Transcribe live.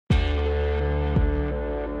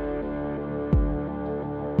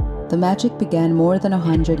The magic began more than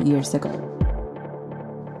 100 years ago.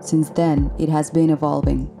 Since then, it has been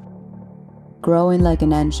evolving, growing like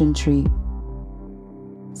an ancient tree,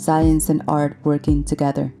 science and art working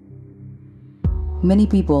together. Many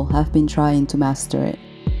people have been trying to master it.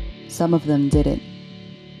 Some of them did it,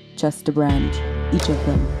 just a branch, each of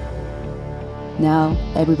them. Now,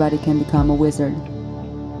 everybody can become a wizard,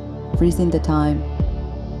 freezing the time,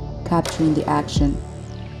 capturing the action,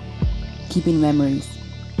 keeping memories.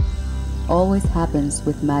 Always happens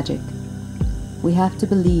with magic. We have to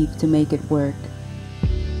believe to make it work.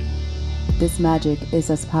 This magic is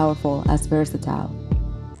as powerful as versatile.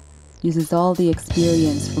 Uses all the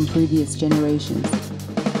experience from previous generations,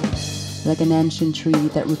 like an ancient tree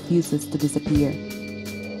that refuses to disappear,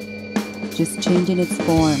 just changing its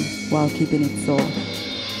form while keeping its soul.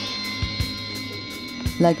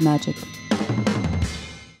 Like magic.